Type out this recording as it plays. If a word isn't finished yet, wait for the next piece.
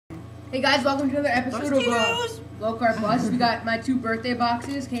Hey guys, welcome to another episode of Blow Card Plus. We got my 2 birthday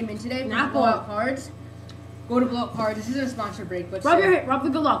boxes came in today. Blowout cards. Go to Blowout Cards. This isn't a sponsor break, but rub the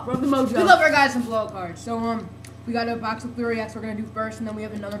good luck, rub the mojo. We love our guys some Blowout cards. So we got a box of Theory X we're gonna do first, and then we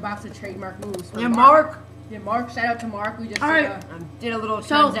have another box of trademark moves. Yeah, Mark. Yeah, Mark. Shout out to Mark. We just did a little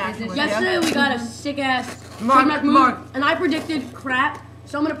transaction. So yesterday we got a sick ass trademark move, and I predicted crap.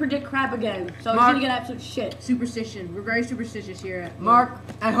 So I'm gonna predict crap again. So it's gonna get absolute shit. Superstition. We're very superstitious here at Mark.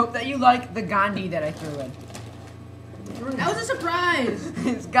 I hope that you like the Gandhi that I threw in. That was a surprise.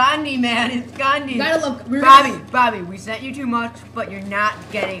 It's Gandhi, man. It's Gandhi. You gotta love Bobby. We sent you too much, but you're not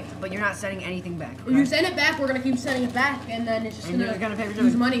sending anything back. Okay? If you send it back, we're gonna keep sending it back, and then it's just gonna pay for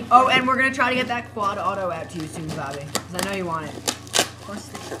lose money. Oh, and we're gonna try to get that quad auto out to you soon, Bobby, because I know you want it.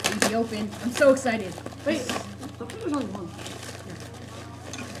 Bust it. Easy open. I'm so excited. Wait, there's only one.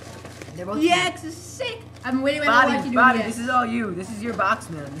 The X is sick. I've been waiting my whole life to do Bobby, the this is all you. This is your box,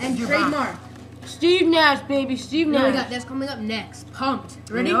 man. And trademark. Steve Nash, baby. Steve Nash. We got this coming up next. Pumped.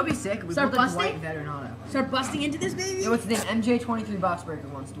 Ready? That would be sick. We Start pulled busting. a Dwight veteran auto. Start busting into this, baby. Yeah, what's the name? MJ23 box breaker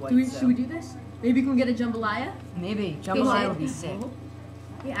wants Dwight. Should we do this? Maybe we can get a jambalaya. Maybe jambalaya would be sick.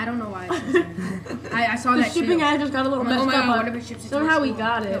 Yeah, I don't know why. I saw the that shipping too. address got a little messed up. What if it ships it Somehow we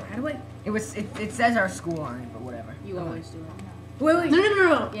got it. How do I? It says our school on it, but whatever. You always do it. Wait.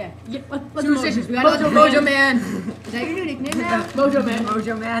 No. Yeah. Let's Superstitious. We got Mojo Man. Is that your new nickname now? Mojo Man.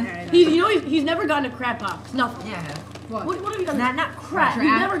 Mojo Man. He's never gotten a crap box. Nothing. Yeah. What have you gotten? Not crap. He's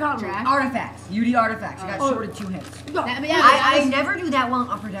never gotten one. Artifacts. UD artifacts. I got shorted 2 hits. I never do that well in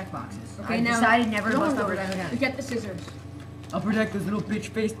upper deck boxes. Okay, I now decided never to bust upper deck again. We get the scissors. Upper deck, those little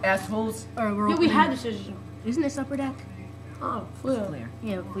bitch-faced assholes. Yeah, we had the scissors. Isn't this upper deck? Oh, clear.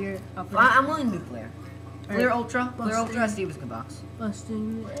 Yeah, clear. Upper Well, deck. I'm willing to do clear. Clear Ultra. Clear Ultra. I see it was a good box.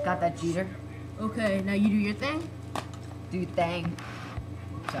 Busting. Got that Jeter. Okay, now you do your thing. Do your thing.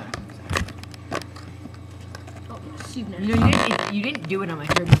 Sorry. Oh, Steve Nash. You know, you didn't do it on my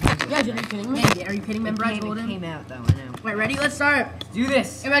 30th. Yeah, are you kidding me? Are you kidding me? It came out though. I know. Wait, ready? Let's start. Do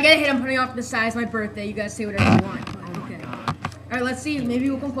this. If I get a hit, I'm putting off the size of my birthday. You guys say whatever you want. Okay. All right, let's see. Maybe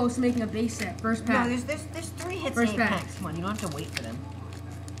we'll come close to making a base set. First pack. No, there's 3 hits First in 8 pack. packs. Come on, you don't have to wait for them.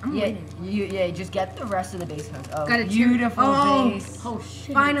 I'm waiting. Just get the rest of the base cards. Oh, Got a beautiful base. Oh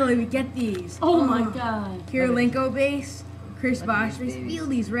shit. Finally, we get these. Oh my god. Kirilenko base, Chris Bosh base, babies.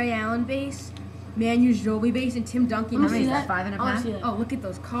 Fieldy's Ray Allen base, Manu Ginobili base, and Tim Duncan How Let me many see is base. that? 5 in a I wanna pack? see that. Oh, look at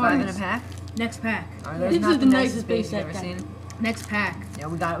those 5 cards. in a pack? Next pack. Are those This not is the nicest base base you've ever set. seen? Next pack. Yeah,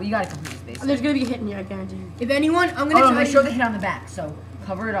 we got to complete this base. There's gonna be a hit in here, I guarantee you. If anyone, I'm gonna Oh, tell I'm gonna you. show the hit on the back. So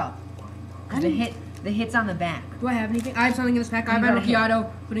cover it up. 'Cause the hit's on the back. Do I have anything? I have something in this pack. I have You my got a hit. macchiato.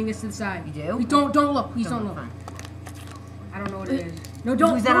 Putting this to the side. You do? Please don't look. Please don't look. Fine. I don't know what it is. No,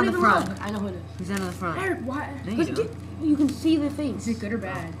 don't. Who's that don't on the even front? look. I know who it is. Who's that on the front? Eric, why? No, you Because don't. you can see the face. Is it good or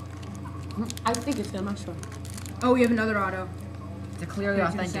bad? I think it's good, I'm not sure. Oh, we have another auto. It's a clearly Put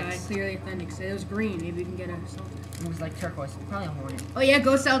it to the authentic. side, clearly authentic. So it was green. Maybe we can get a. It was like turquoise. Probably a Hornet. Oh yeah,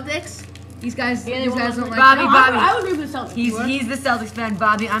 go Celtics. These guys don't like Bobby, that. I would root for the Celtics. He's the Celtics fan,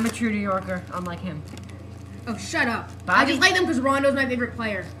 Bobby. I'm a true New Yorker, unlike him. Oh, shut up. I Bobby. just like them because Rondo's my favorite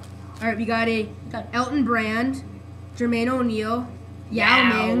player. All right, we got a Elton Brand, Jermaine O'Neal, Yao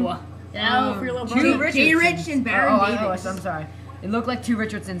Ming, Yeah, for your little Two buddy. Jay Rich, and Baron Davis. I'm sorry. It looked like 2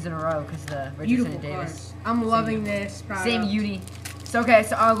 Richardsons in a row because the Richardson Beautiful and Davis. cards. I'm loving this product. Same Uni. So okay,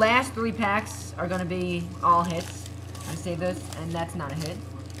 so our last 3 packs are gonna be all hits. I save those, and that's not a hit.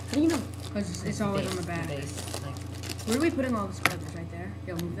 How do you know? Because it's always on the back. Like, Where are we putting all the spreads right there?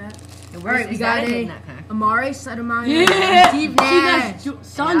 Yeah, move that. and All right, we is that got hit in a that pack? Amari Sotomayor, Yeah! Steve Nash,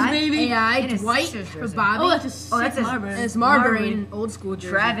 Sons, baby. AI, And his Dwight sister's for jersey. Bobby. Oh, that's a sick that's a- Marbury. And it's Marbury, old school jersey.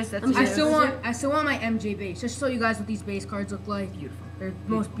 Travis, that's I'm I his. still want my MJ base. Just to show you guys what these base cards look like. Beautiful. They're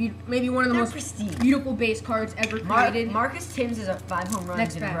most beautiful, maybe one of the They're most pristine. beautiful base cards ever created. Marcus Timms is a 5 home runs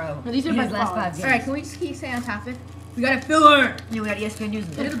Next in a pack. row. No, these are in by his last far. 5 games. All right, can we just keep staying on topic? We got a filler. Yeah, we got ESPN News.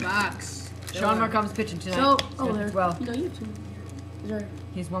 Look at the box. Sean Markham's pitching tonight. So, It's gonna there. pitch well. You know, you too.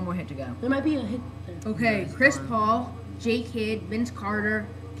 He has 1 more hit to go. There might be a hit there. Okay, Nice Chris one. Paul, Jake Kidd, Vince Carter,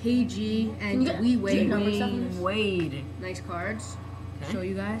 KG, and you get Lee Jake Wade. numbers? Numbers? Wade. Nice cards. Okay. Show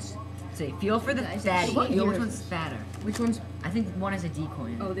you guys. Say, feel for the Guys, fatty. what Feel year which is one's this? fatter. Which one's? I think one is a decoy.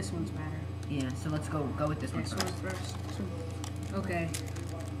 In it. Oh, this one's better. Yeah, so let's go with this one This first. one's first. Okay.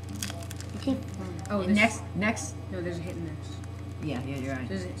 You can't. Oh, this, Next. No, there's a hit in this. Yeah, you're right.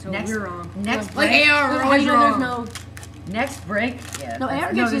 So next, we're wrong. Next Like break. AR, we're How always you know wrong. there's no. Next break. Yeah. No, that's-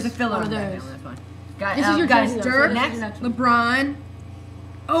 AR no, gets there's a his- filler oh, on there that. is. That's fine. Guys, This is your guys, jersey, though, Dirk, so this is next. your next one. LeBron.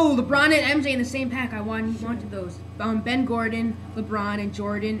 Oh, LeBron and MJ in the same pack. I wanted those. Ben Gordon, LeBron, and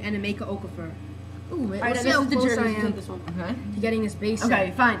Jordan, and Emeka Okafor. Ooh, Alright, let's this see how is the close I jersey. Take am this one. Okay. to getting this base.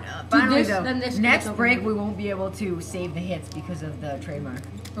 Okay, fine. Finally, this, though. then this Next gets open. break, we won't be able to save the hits because of the trademark.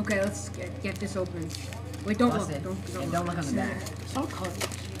 Okay, let's get this open. Wait, don't Plus look. it. Don't Don't look on the back. So close.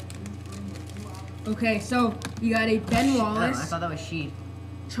 Okay, so we got a Ben Oh, I Wallace, thought that was she.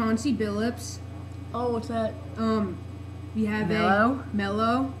 Chauncey Billups. Oh, what's that? We have Mello. a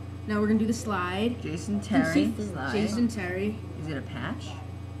Mello. Now we're gonna do the slide. Jason Terry. see- Slide. Jason Terry, Is it a patch?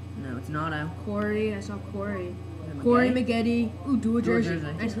 No, it's not a. Corey. I saw Corey. Is it Corey McGetty? Maggette. Ooh, do a jersey. jersey.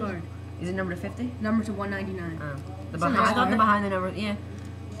 Nice card. Is it number 50? Number to 199. Oh. The It's a behind, nice I thought the card. behind the number. Yeah.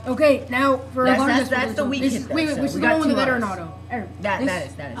 Okay, now for That's the weak This hit. is, though, wait, so this is we the got one with the 2 veteran autos. auto. Aaron, That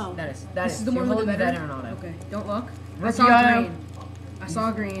This- is. oh. That this is the You're one with the holding veteran. auto. Okay, don't look. I Rookie saw auto. green. I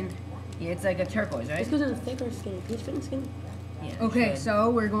saw green. Yeah, it's like a turquoise, right? This goes in a thicker skin. Can you fit in skin? Yeah. Okay, should. so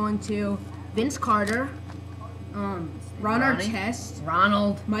we're going to Vince Carter, Ron Ronnie. Artest,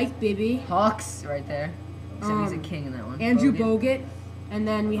 Ronald Mike Bibby, Hawks right there. Except he's a Um, king in that one. Andrew Bogut. Bogut, and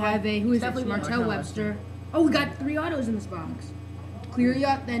then we have a who is it? Definitely Martell Martell Webster. Oh, we got 3 autos in this box. Cleary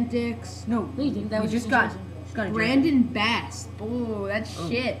Authentics, No, No, you didn't. That we was just a got. jersey. Just got a jersey. Brandon Bass. Oh, that's Oh,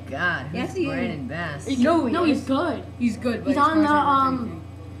 shit. God, who's Yes, he is. Brandon Bass? No, he No, is. he's good. He's good, but He's his on the, cards aren't worth anything.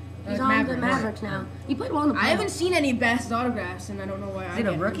 He's on the Mavericks now. He played well in the playoffs. I haven't seen any Bass autographs, and I don't know why. Is it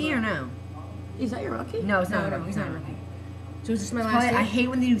a rookie or no? Is that your rookie? No, it's No, not. no, a rookie. he's It's not a not rookie. So is this my last Probably, I hit? hate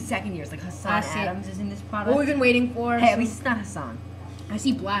when they do second years. Like Hassan Last hit. Adams is in this product. What we've been waiting for. Hey, at so- least it's not Hassan. I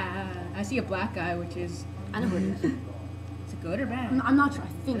see a black guy, which is I know who it is. is it good or bad? I'm not sure. I I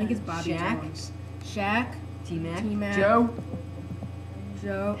think think it's Bobby Shaq. Jones. Shaq, T-Mac. T-Mac. Joe.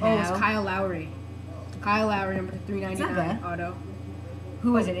 Joe. Oh, it's Hal. Kyle Lowry. Kyle Lowry, number to It's 399 not bad. auto.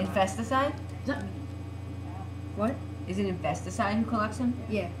 Who is it? Infesticide? Is that, What? Is it Infesticide who collects him?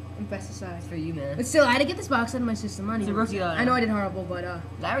 Yeah, Infesticide. It's for you, man. But still, I had to get this box out of my system. It's a rookie auto. I know I did horrible, but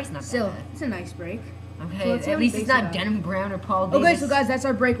Larry's not still, that it's a nice break. bad. So Okay, let's see at how least many it's not bases I Denham Brown or Paul Davis. Okay, so guys, that's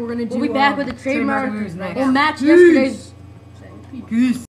our break. We're gonna do. we'll be back with the trademark trademark. moves next. We'll match yesterday's. Goose.